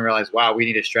woken up and realized, wow, we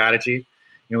need a strategy.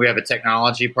 We have a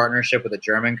technology partnership with a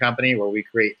German company where we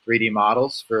create 3D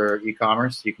models for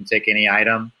e-commerce. You can take any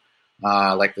item,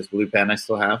 like this blue pen I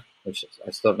still have, which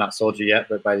I still have not sold you yet,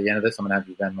 but by the end of this, I'm going to have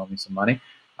you Venmo me some money.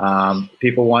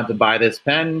 People want to buy this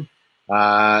pen.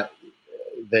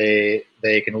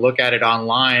 They can look at it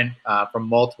online from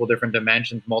multiple different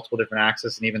dimensions, multiple different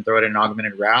access, and even throw it in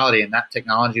augmented reality. And that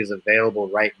technology is available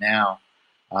right now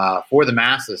for the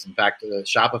masses. In fact,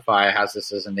 Shopify has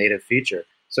this as a native feature.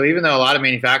 So even though a lot of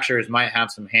manufacturers might have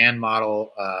some hand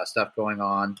model stuff going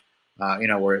on,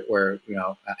 where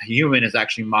a human is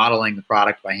actually modeling the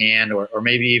product by hand, or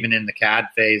maybe even in the CAD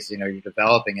phase, you're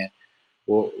developing it.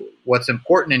 Well, what's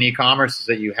important in e-commerce is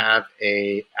that you have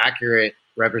a accurate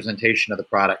representation of the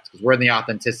product, because we're in the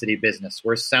authenticity business.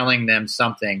 We're selling them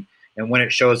something, and when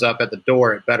it shows up at the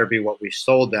door, it better be what we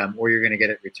sold them, or you're going to get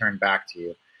it returned back to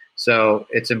you. So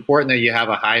it's important that you have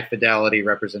a high fidelity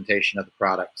representation of the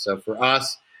product. So for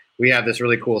us, we have this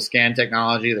really cool scan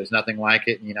technology. There's nothing like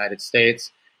it in the United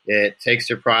States. It takes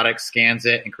your product, scans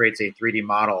it, and creates a 3D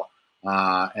model.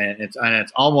 And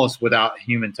it's almost without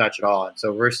human touch at all. And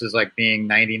so versus like being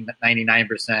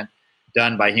 99%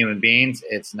 done by human beings,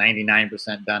 it's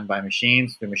 99% done by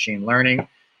machines through machine learning.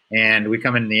 And we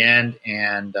come in the end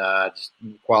and just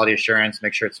quality assurance,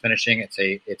 make sure it's finishing.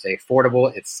 It's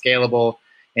affordable, it's scalable,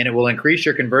 and it will increase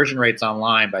your conversion rates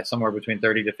online by somewhere between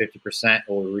 30 to 50%. It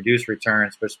will reduce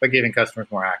returns, but it's by giving customers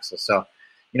more access. So,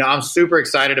 I'm super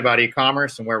excited about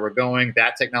e-commerce and where we're going,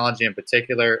 that technology in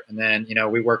particular. And then,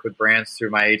 we work with brands through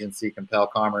my agency, Compel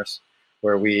Commerce,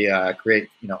 where we create,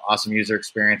 awesome user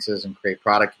experiences and create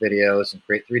product videos and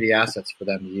create 3D assets for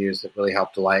them to use that really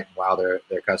help delight and wow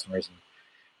their customers and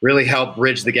really help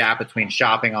bridge the gap between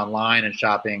shopping online and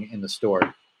shopping in the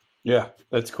store. Yeah,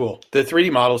 that's cool. The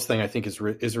 3D models thing I think is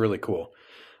really cool.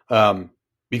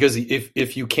 Because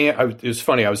if you can't, it was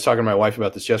funny. I was talking to my wife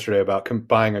about this yesterday about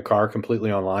buying a car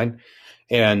completely online,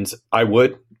 and I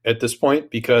would at this point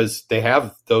because they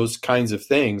have those kinds of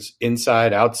things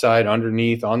inside, outside,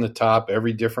 underneath, on the top,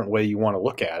 every different way you want to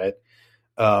look at it.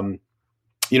 But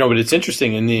it's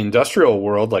interesting in the industrial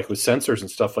world, like with sensors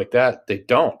and stuff like that, they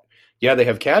don't. Yeah, they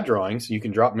have CAD drawings. You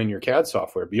can drop them in your CAD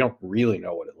software, but you don't really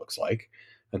know what it looks like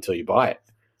until you buy it.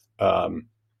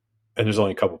 And there's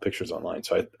only a couple pictures online.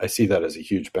 So I see that as a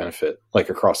huge benefit, like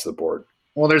across the board.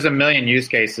 Well, there's a million use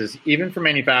cases, even for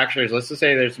manufacturers. Let's just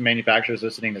say there's some manufacturers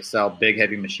listening that sell big,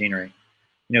 heavy machinery.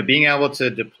 Being able to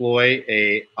deploy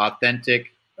a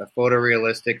authentic, a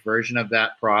photorealistic version of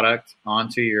that product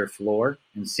onto your floor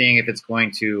and seeing if it's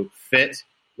going to fit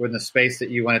within the space that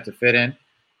you want it to fit in,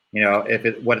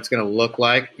 what it's going to look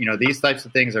like. These types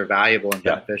of things are valuable and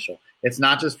beneficial. It's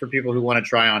not just for people who want to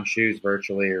try on shoes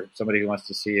virtually or somebody who wants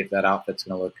to see if that outfit's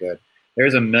going to look good.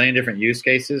 There's a million different use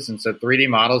cases. And so 3D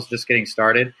models just getting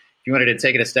started. If you wanted to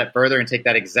take it a step further and take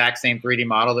that exact same 3D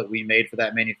model that we made for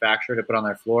that manufacturer to put on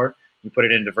their floor, you put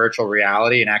it into virtual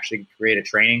reality and actually create a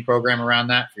training program around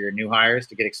that for your new hires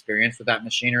to get experience with that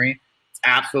machinery. It's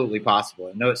absolutely possible.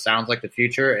 I know it sounds like the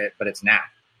future, but it's not.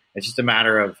 It's just a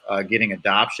matter of getting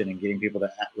adoption and getting people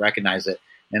to recognize it.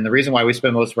 And the reason why we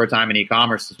spend most of our time in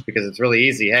e-commerce is because it's really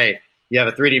easy. Hey, you have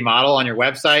a 3D model on your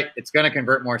website, it's going to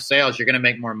convert more sales. You're going to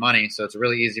make more money. So it's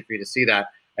really easy for you to see that.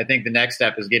 I think the next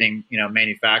step is getting,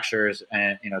 manufacturers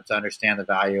and, to understand the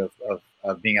value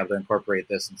of being able to incorporate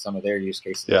this in some of their use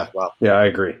cases as well. Yeah, I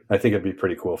agree. I think it'd be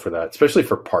pretty cool for that, especially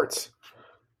for parts.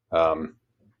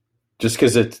 Just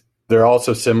because they're all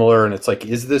so similar and it's like,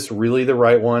 is this really the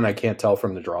right one? I can't tell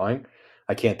from the drawing.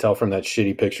 I can't tell from that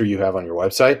shitty picture you have on your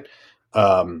website.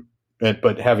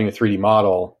 But having a 3D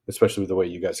model, especially with the way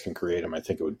you guys can create them, I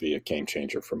think it would be a game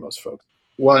changer for most folks.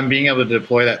 Well, and being able to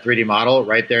deploy that 3D model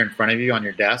right there in front of you on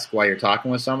your desk while you're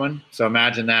talking with someone. So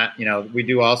imagine that,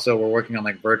 we're working on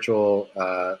like virtual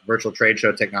trade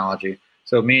show technology.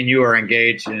 So me and you are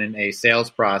engaged in a sales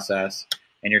process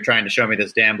and you're trying to show me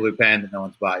this damn blue pen that no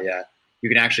one's bought yet. You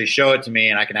can actually show it to me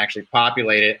and I can actually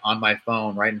populate it on my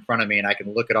phone right in front of me and I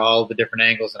can look at all the different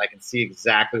angles and I can see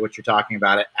exactly what you're talking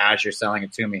about it as you're selling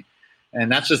it to me.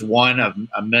 And that's just one of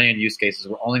a million use cases.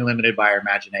 We're only limited by our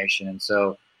imagination. And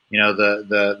so,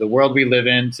 the world we live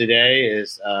in today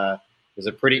is a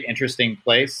pretty interesting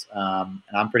place. And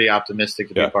I'm pretty optimistic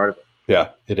to be a part of it. Yeah,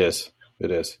 it is.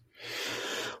 It is.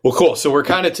 Well, cool. So we're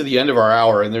kind of to the end of our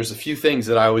hour and there's a few things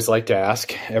that I always like to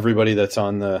ask everybody that's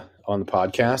on the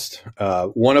podcast.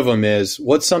 One of them is,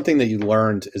 what's something that you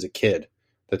learned as a kid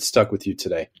that stuck with you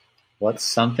today? What's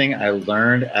something I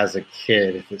learned as a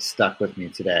kid that stuck with me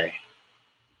today?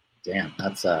 Damn,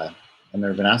 that's I've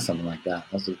never been asked something like that.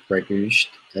 That's a breaker. I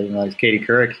didn't realize Katie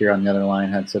Couric here on the other line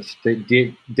had such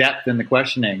deep depth in the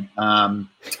questioning. I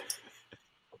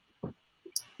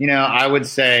would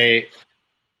say,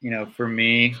 for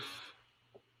me,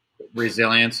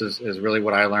 resilience is really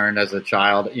what I learned as a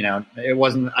child. I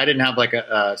didn't have like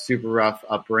a super rough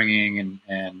upbringing,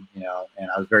 and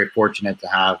I was very fortunate to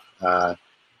have a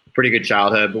pretty good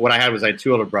childhood. But what I had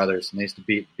 2 older brothers, and they used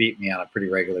to beat me on a pretty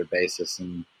regular basis.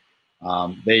 And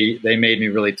they made me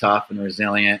really tough and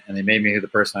resilient, and they made me the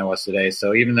person I was today.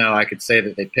 So even though I could say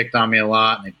that they picked on me a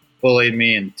lot and they bullied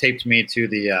me and taped me to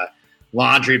the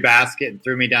laundry basket and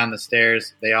threw me down the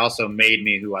stairs, they also made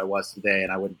me who I was today,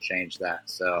 and I wouldn't change that.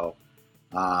 So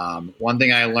one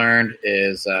thing I learned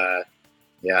is how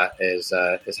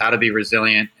to be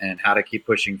resilient and how to keep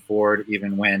pushing forward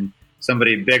even when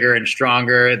somebody bigger and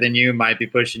stronger than you might be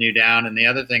pushing you down. And the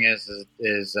other thing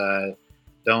is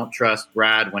don't trust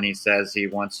Brad when he says he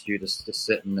wants you to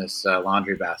sit in this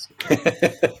laundry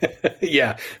basket.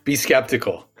 Yeah, be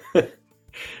skeptical.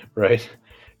 Right?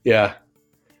 Yeah.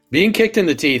 Being kicked in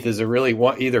the teeth is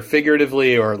either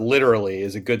figuratively or literally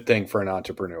is a good thing for an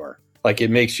entrepreneur. Like,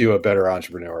 it makes you a better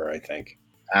entrepreneur, I think.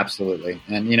 Absolutely.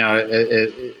 And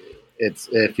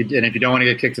if you don't want to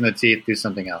get kicked in the teeth, do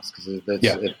something else, because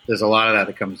there's a lot of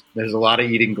that comes. There's a lot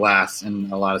of eating glass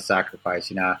and a lot of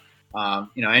sacrifice.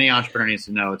 Any entrepreneur needs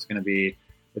to know it's going to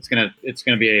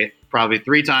be probably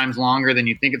 3 times longer than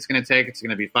you think it's going to take. It's going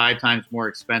to be 5 times more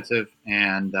expensive,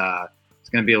 and it's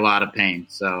going to be a lot of pain.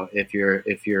 So if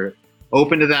you're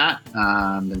open to that,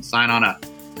 then sign on up.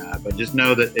 But just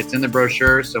know that it's in the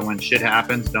brochure. So when shit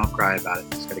happens, don't cry about it.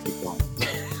 Just got to keep going.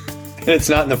 And it's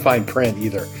not in the fine print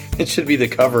either. It should be the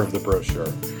cover of the brochure.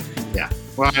 Yeah.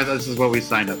 Well, this is what we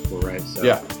signed up for, right? So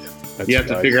yeah. you have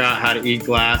to figure out how to eat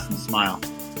glass and smile.